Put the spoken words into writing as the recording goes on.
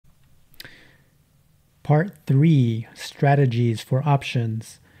Part 3, strategies for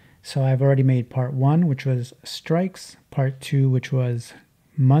options. So I've already made part 1, which was strikes, part 2, which was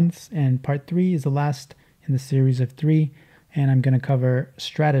months, and part 3 is the last in the series of 3, and I'm going to cover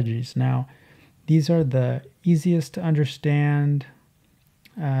strategies. Now, these are the easiest to understand.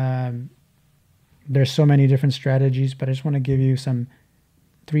 There's so many different strategies, but I just want to give you some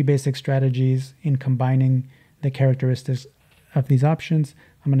 3 basic strategies in combining the characteristics of these options.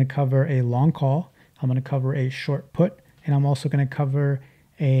 I'm going to cover a long call, I'm going to cover a short put, and I'm also going to cover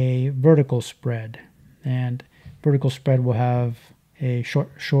a vertical spread. And vertical spread will have a short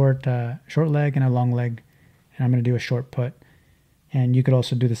leg and a long leg, and I'm going to do a short put. And you could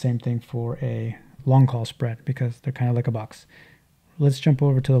also do the same thing for a long call spread because they're kind of like a box. Let's jump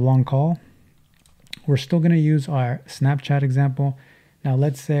over to the long call. We're still going to use our Snapchat example. Now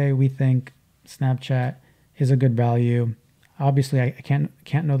let's say we think Snapchat is a good value. Obviously I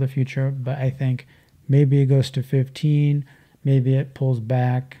can't know the future, but I think maybe it goes to 15, maybe it pulls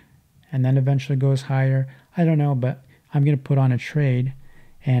back and then eventually goes higher. I don't know, but I'm going to put on a trade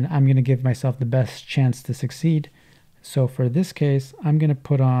and I'm going to give myself the best chance to succeed. So for this case, I'm going to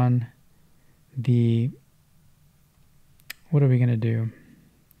put on what are we going to do?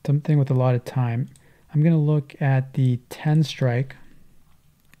 Something with a lot of time. I'm going to look at the 10 strike,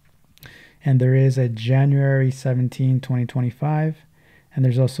 and there is a January 17, 2025, and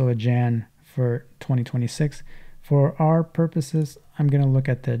there's also a Jan for 2026. For our purposes, I'm going to look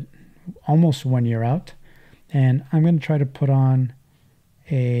at the almost 1 year out, and I'm going to try to put on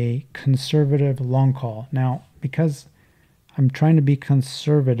a conservative long call. Now, because I'm trying to be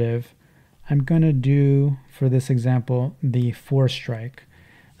conservative, I'm going to do, for this example, the 4 strike.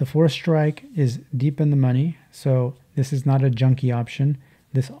 The 4 strike is deep in the money, so this is not a junky option.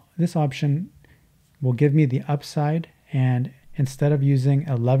 This option will give me the upside, and instead of using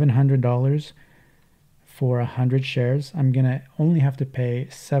 $1,100 for 100 shares, I'm going to only have to pay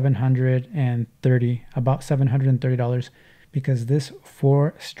about $730, because this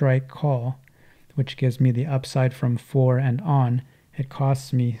 4 strike call, which gives me the upside from 4 and on, it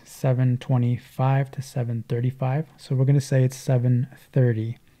costs me $725 to $735. So we're going to say it's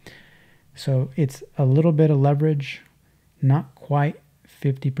 $730. So it's a little bit of leverage, not quite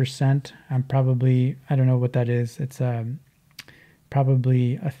 50%. I'm probably, I don't know what that is. It's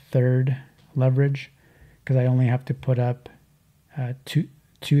probably a third leverage because I only have to put up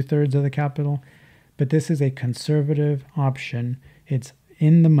two-thirds of the capital. But this is a conservative option. It's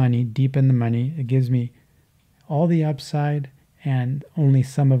in the money, deep in the money. It gives me all the upside and only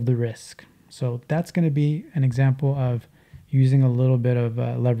some of the risk. So that's going to be an example of using a little bit of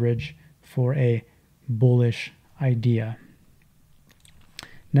leverage for a bullish idea.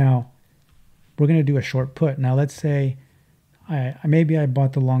 Now, we're going to do a short put. Now, let's say maybe I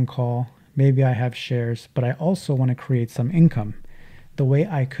bought the long call, maybe I have shares, but I also want to create some income. The way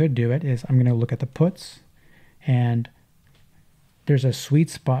I could do it is I'm going to look at the puts, and there's a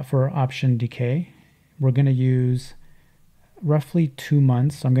sweet spot for option decay. We're going to use roughly 2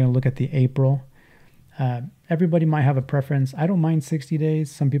 months. I'm going to look at the April. Everybody might have a preference. I don't mind 60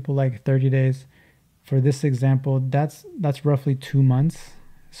 days. Some people like 30 days. For this example, that's roughly 2 months.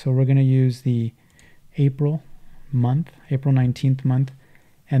 So we're going to use the April month, April 19th month.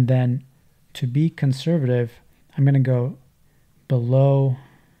 And then to be conservative, I'm going to go below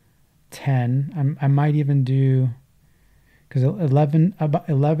 10. I might even do, because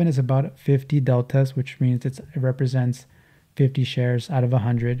 11 is about 50 deltas, which means it represents 50 shares out of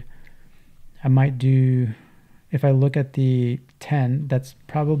 100. I might do, if I look at the 10, that's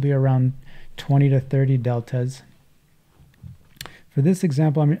probably around 20 to 30 deltas. For this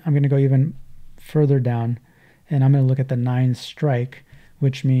example, I'm going to go even further down, and I'm going to look at the 9 strike,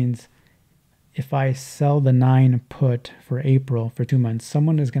 which means if I sell the 9 put for April for 2 months,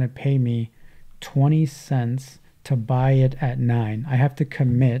 someone is going to pay me 20 cents to buy it at 9. I have to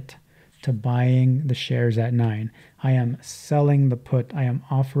commit to buying the shares at 9. I am selling the put. I am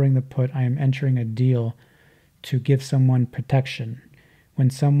offering the put. I am entering a deal to give someone protection. When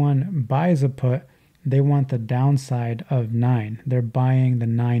someone buys a put, they want the downside of 9. They're buying the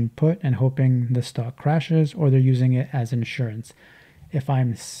 9 put and hoping the stock crashes, or they're using it as insurance. If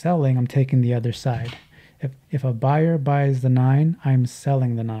I'm selling, I'm taking the other side. If a buyer buys the 9, I'm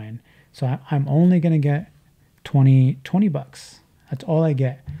selling the 9. So I'm only going to get 20 bucks. That's all I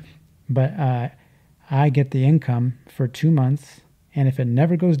get. But I get the income for 2 months, and if it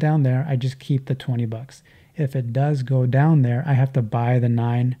never goes down there, I just keep the 20 bucks. If it does go down there, I have to buy the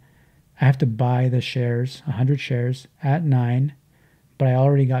 9. I have to buy the shares, 100 shares at 9, but I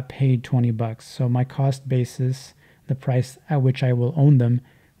already got paid 20 bucks. So my cost basis, the price at which I will own them,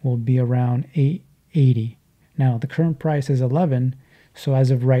 will be around 880. Now the current price is 11, so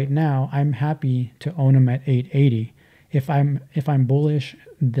as of right now, I'm happy to own them at 880. If I'm bullish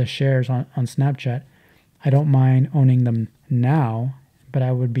the shares on Snapchat, I don't mind owning them now, but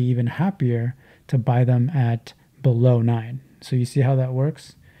I would be even happier to buy them at below 9. So you see how that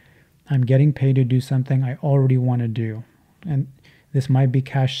works? I'm getting paid to do something I already want to do. And this might be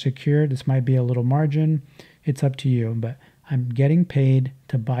cash secured, this might be a little margin, it's up to you, but I'm getting paid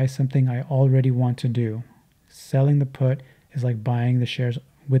to buy something I already want to do. Selling the put is like buying the shares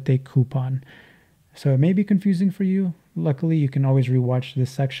with a coupon. So it may be confusing for you. Luckily, you can always rewatch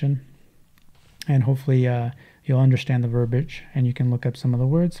this section, and hopefully you'll understand the verbiage and you can look up some of the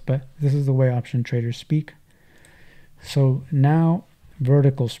words, but this is the way option traders speak. So now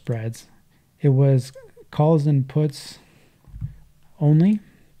vertical spreads. It was calls and puts only,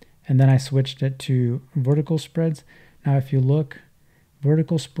 and then I switched it to vertical spreads. Now if you look,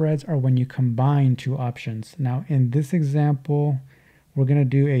 vertical spreads are when you combine two options. Now in this example, we're going to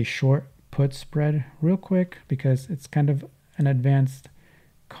do a short put spread real quick because it's kind of an advanced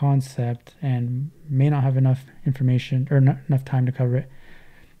concept and may not have enough information or not enough time to cover it.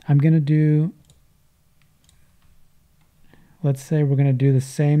 I'm going to do, let's say we're going to do the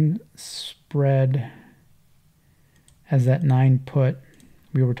same spread as that 9 put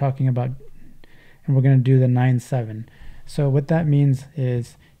we were talking about, and we're going to do the 9-7. So what that means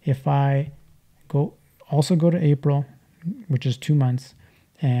is if I also go to April, which is 2 months,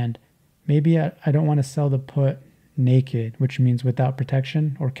 and maybe I don't want to sell the put naked, which means without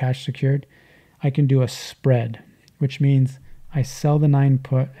protection or cash secured, I can do a spread, which means I sell the 9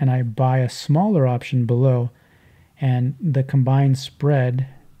 put and I buy a smaller option below, and the combined spread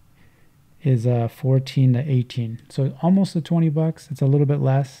is 14 to 18. So almost the 20 bucks. It's a little bit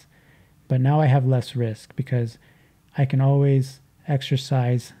less, but now I have less risk because I can always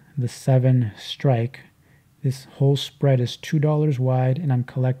exercise the 7 strike. This whole spread is $2 wide and I'm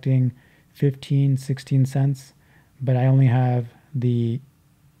collecting 16 cents, but I only have the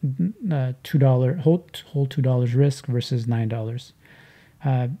 $2 whole $2 risk versus $9.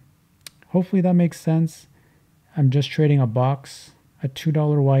 Hopefully that makes sense. I'm just trading a box, a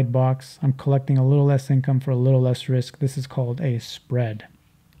 $2 wide box. I'm collecting a little less income for a little less risk. This is called a spread.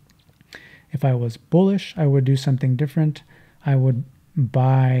 If I was bullish, I would do something different. I would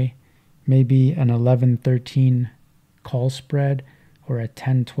buy maybe an 11-13 call spread or a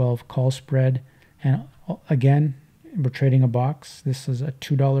 10-12 call spread. And again, we're trading a box. This is a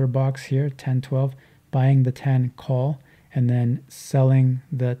 $2 box here, 10-12, buying the 10 call and then selling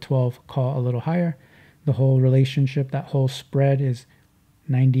the 12 call a little higher. The whole relationship, that whole spread is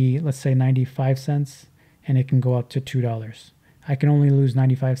 90, let's say 95 cents, and it can go up to $2. I can only lose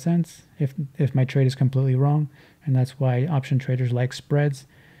 95 cents if my trade is completely wrong, and that's why option traders like spreads.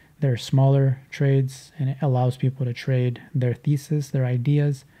 They're smaller trades, and it allows people to trade their thesis, their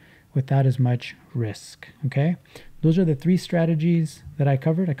ideas, without as much risk, okay? Those are the 3 strategies that I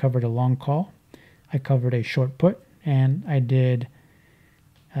covered. I covered a long call, I covered a short put, and I did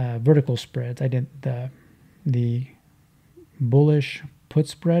vertical spreads. I did the bullish put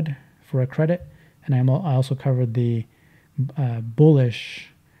spread for a credit, and I also covered the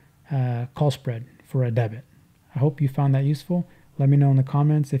bullish call spread for a debit. I hope you found that useful. Let me know in the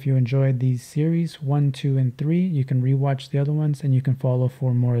comments if you enjoyed these series 1, 2, and 3. You can rewatch the other ones, and you can follow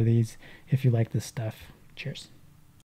for more of these if you like this stuff. Cheers.